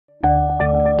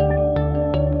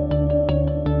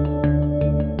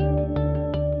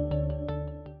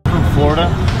Florida.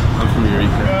 I'm from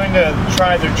Eureka.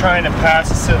 They're trying to pass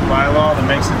a civil law that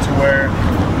makes it to where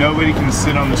nobody can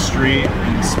sit on the street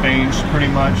in Spain, pretty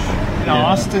much. In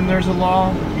Austin, there's a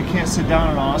law. You can't sit down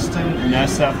in Austin. In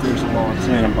SF, there's a law.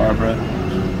 Santa Barbara.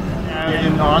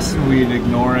 In Austin, we'd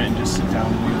ignore it and just sit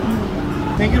down and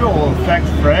leave. I think it'll affect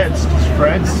Fred's, because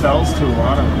Fred sells to a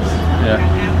lot of us.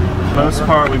 Yeah. Most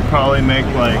part, we'd probably make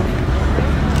like,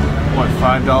 what,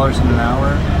 $5 in an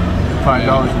hour? $5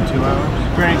 in 2 hours?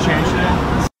 Is there any change to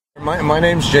that? My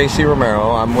name's JC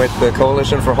Romero. I'm with the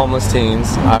Coalition for Homeless Teens.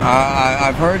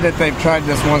 I've heard that they've tried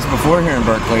this once before here in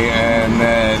Berkeley and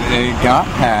that it got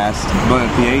passed, but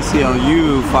the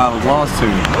ACLU filed a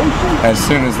lawsuit as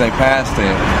soon as they passed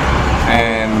it,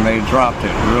 and they dropped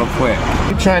it real quick.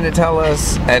 They're trying to tell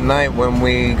us at night when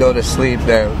we go to sleep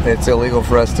that it's illegal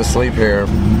for us to sleep here.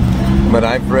 But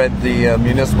I've read the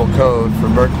municipal code for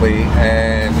Berkeley,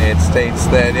 and it states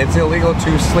that it's illegal to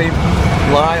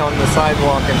lie on the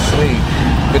sidewalk and sleep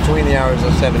between the hours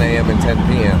of 7 a.m. and 10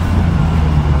 p.m.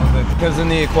 Because in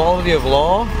the equality of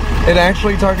law, it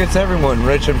actually targets everyone,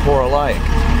 rich and poor alike.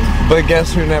 But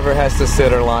guess who never has to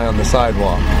sit or lie on the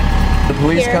sidewalk? The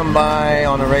police come by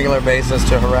on a regular basis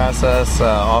to harass us.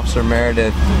 Officer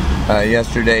Meredith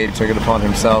yesterday took it upon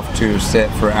himself to sit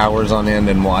for hours on end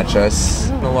and watch us.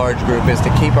 The large group is to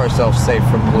keep ourselves safe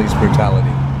from police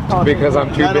brutality. Because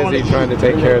I'm too busy trying to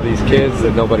take care of these kids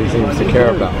that nobody seems to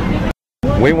care about.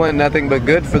 We want nothing but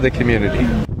good for the community.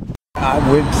 I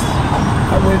would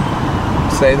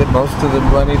say that most of the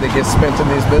money that gets spent in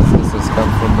these businesses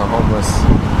come from the homeless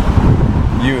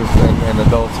youth and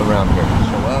adults around here.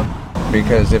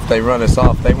 Because if they run us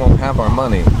off, they won't have our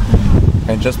money.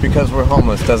 And just because we're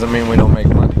homeless doesn't mean we don't make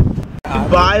money.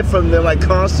 Buy from them like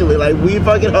constantly, like we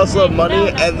fucking hustle up money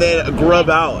and then grub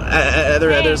out at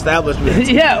their establishments.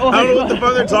 Yeah, I don't know what the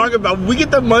fuck they're talking about. We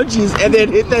get the munchies and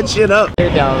then hit that shit up.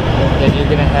 Down, then you're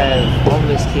gonna have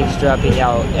homeless kids dropping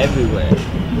out everywhere.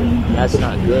 That's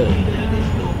not good.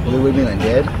 What do you mean, like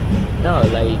dead? No,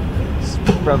 like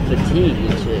from fatigue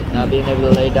and shit, not being able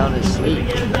to lay down and sleep.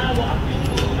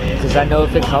 Because I know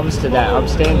if it comes to that, I'm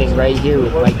standing right here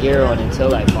with my gear on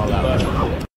until I fall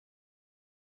out.